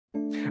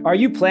Are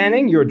you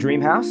planning your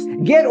dream house?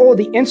 Get all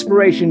the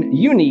inspiration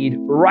you need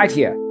right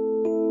here.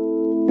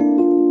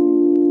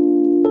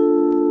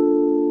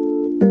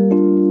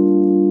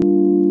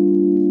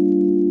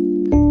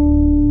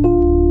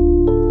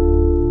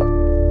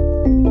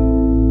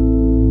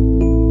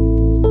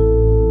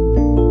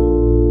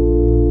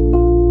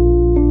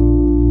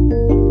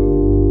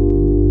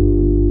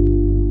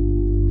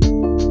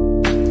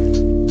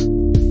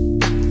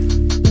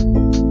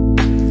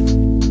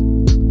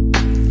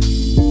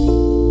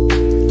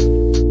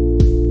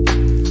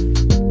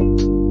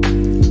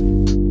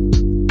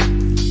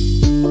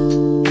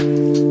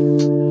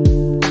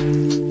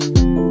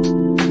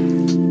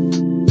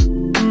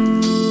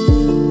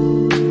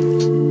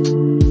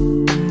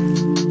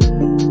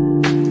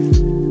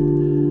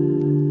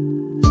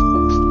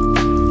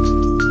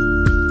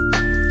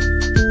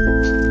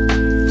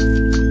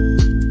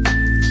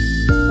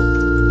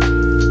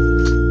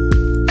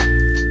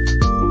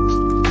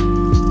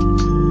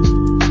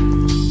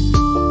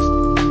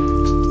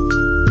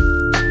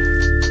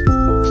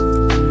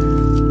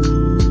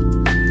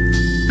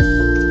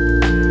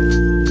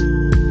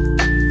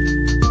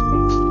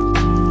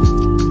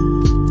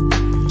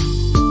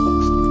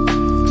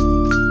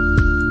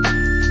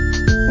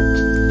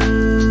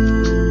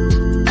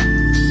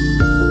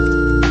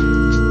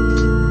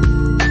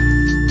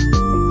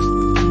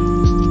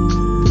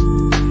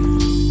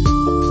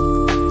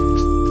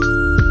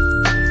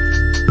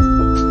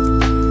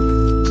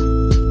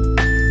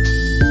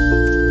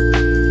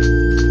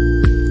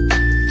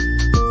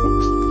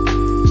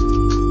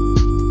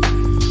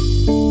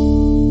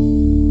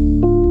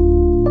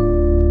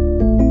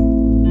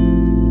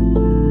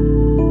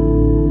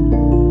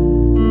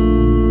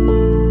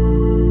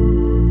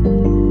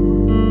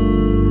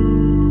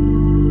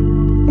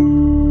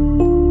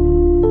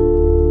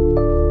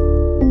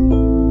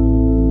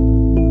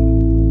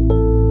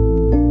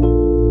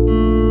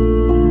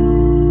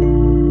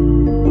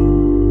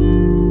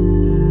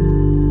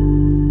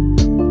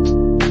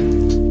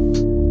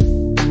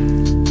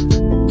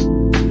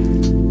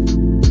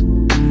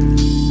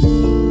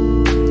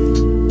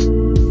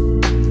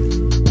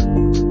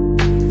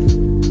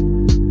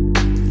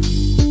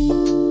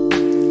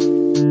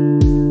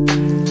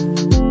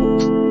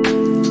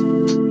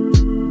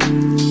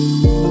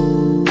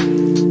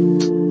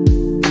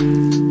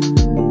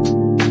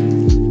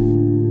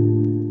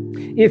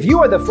 If you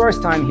are the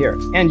first time here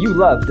and you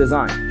love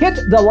design, hit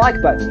the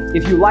like button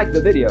if you like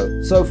the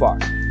video so far.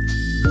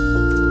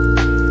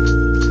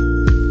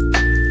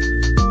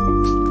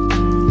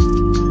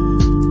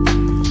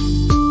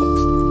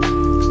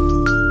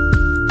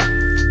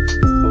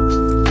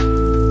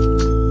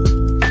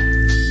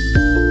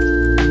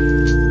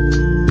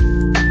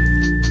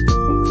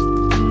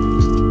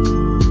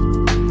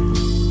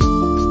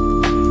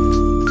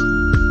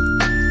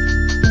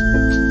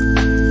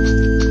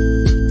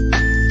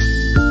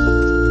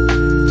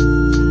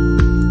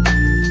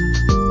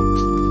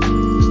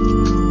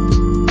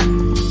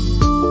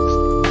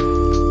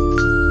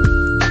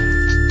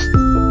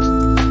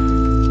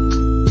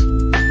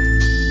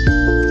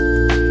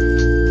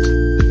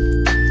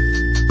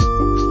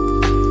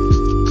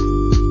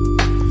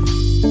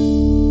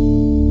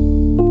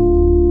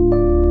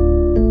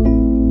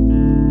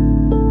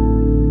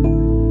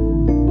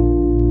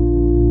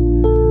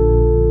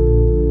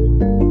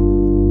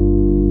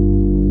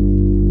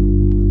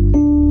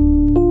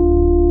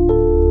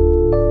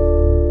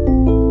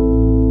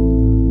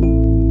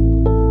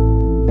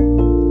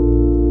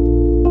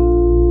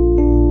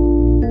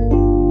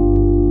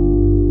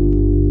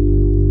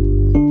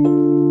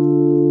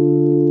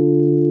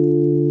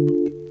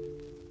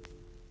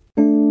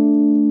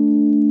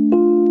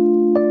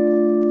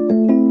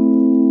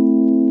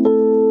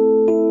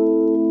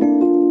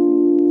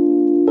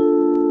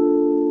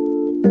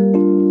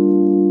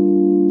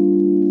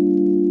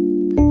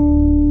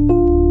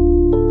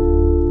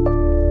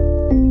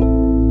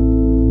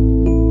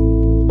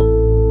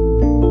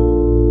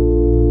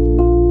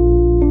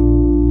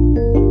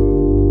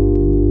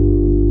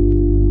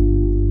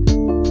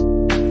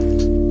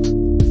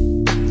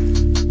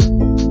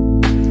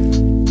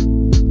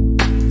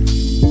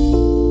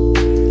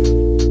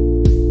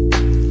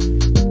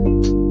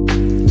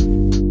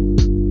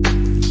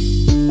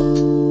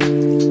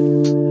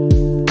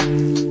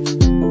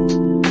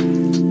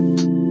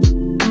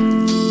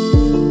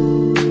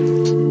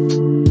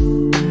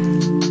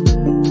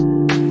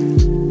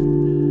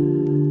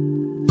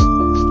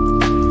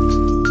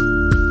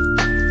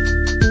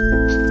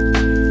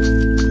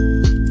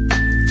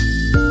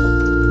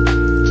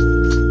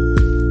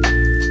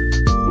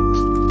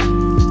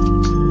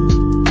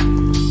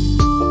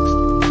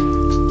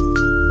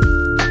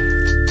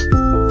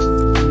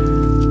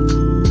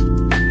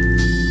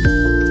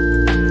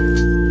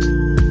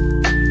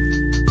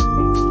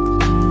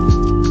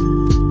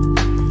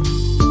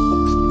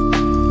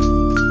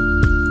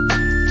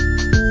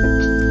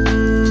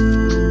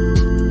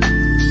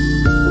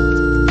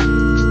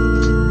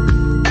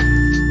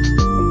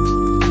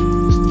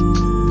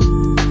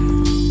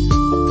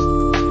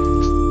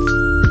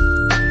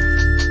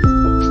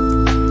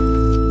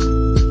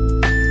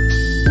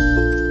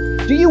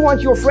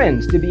 want your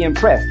friends to be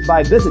impressed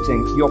by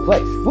visiting your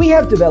place. We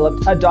have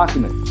developed a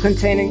document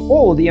containing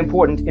all the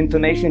important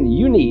information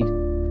you need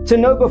to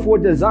know before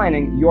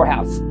designing your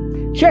house.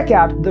 Check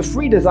out the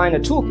free designer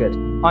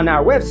toolkit on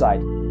our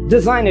website,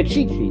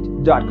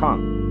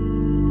 designercheatsheet.com.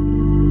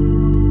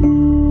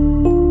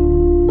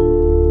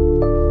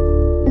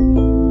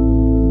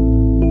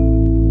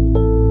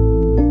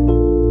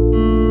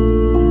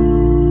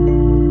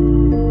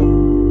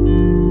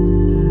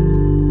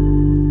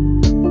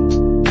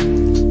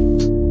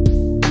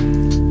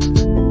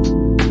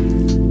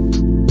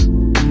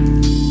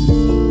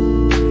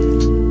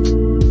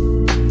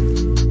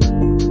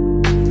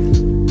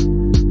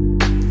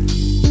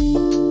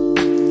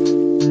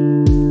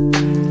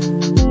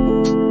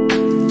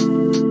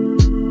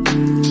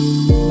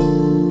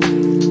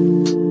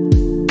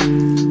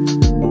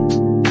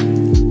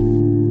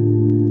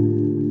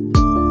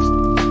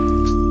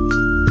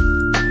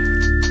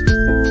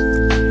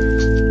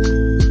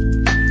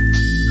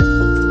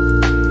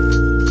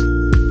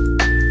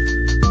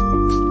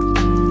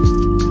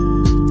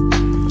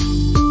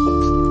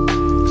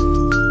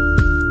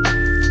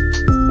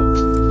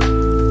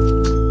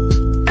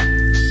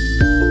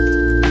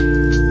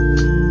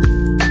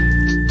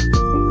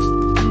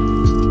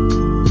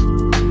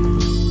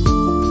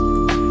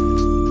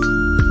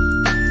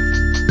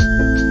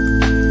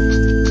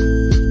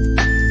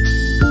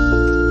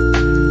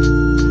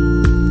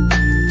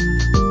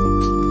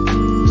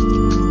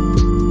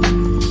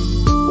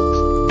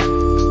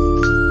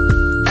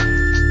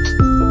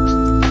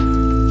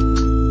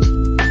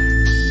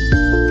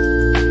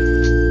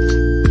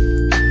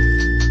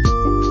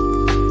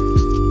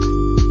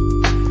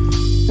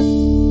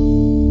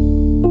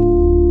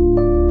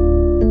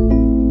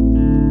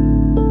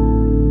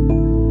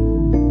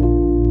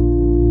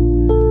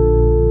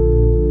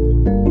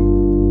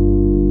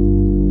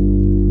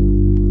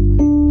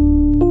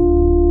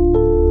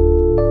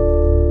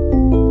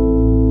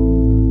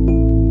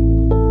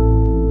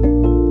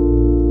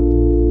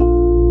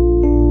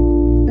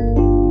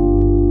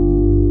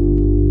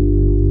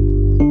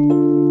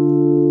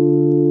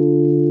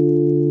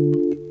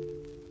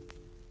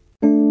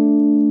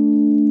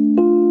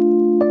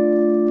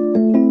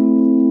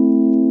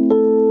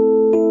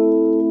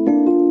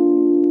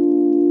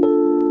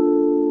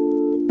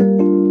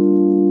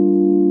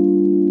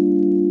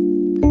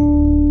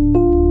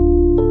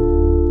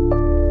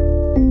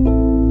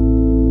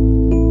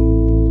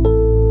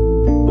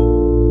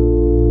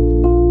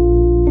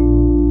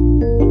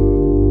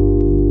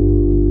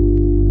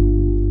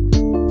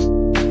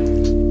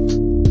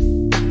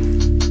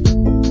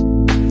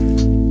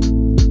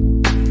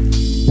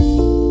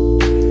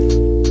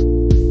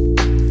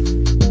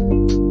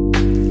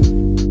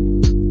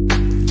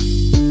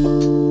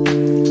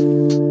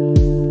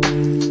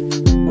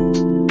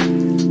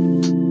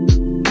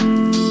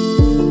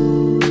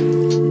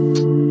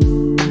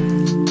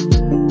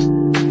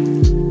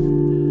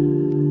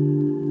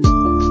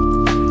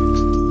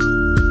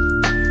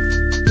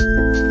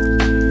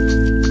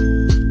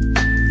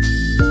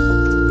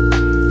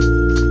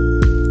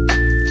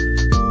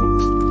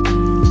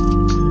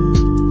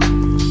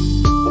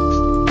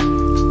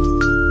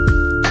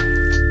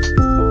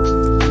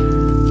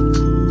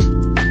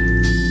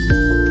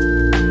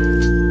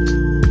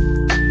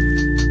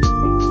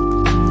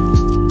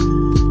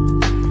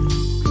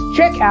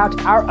 Check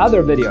out our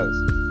other videos.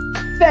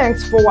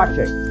 Thanks for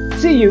watching.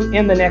 See you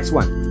in the next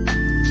one.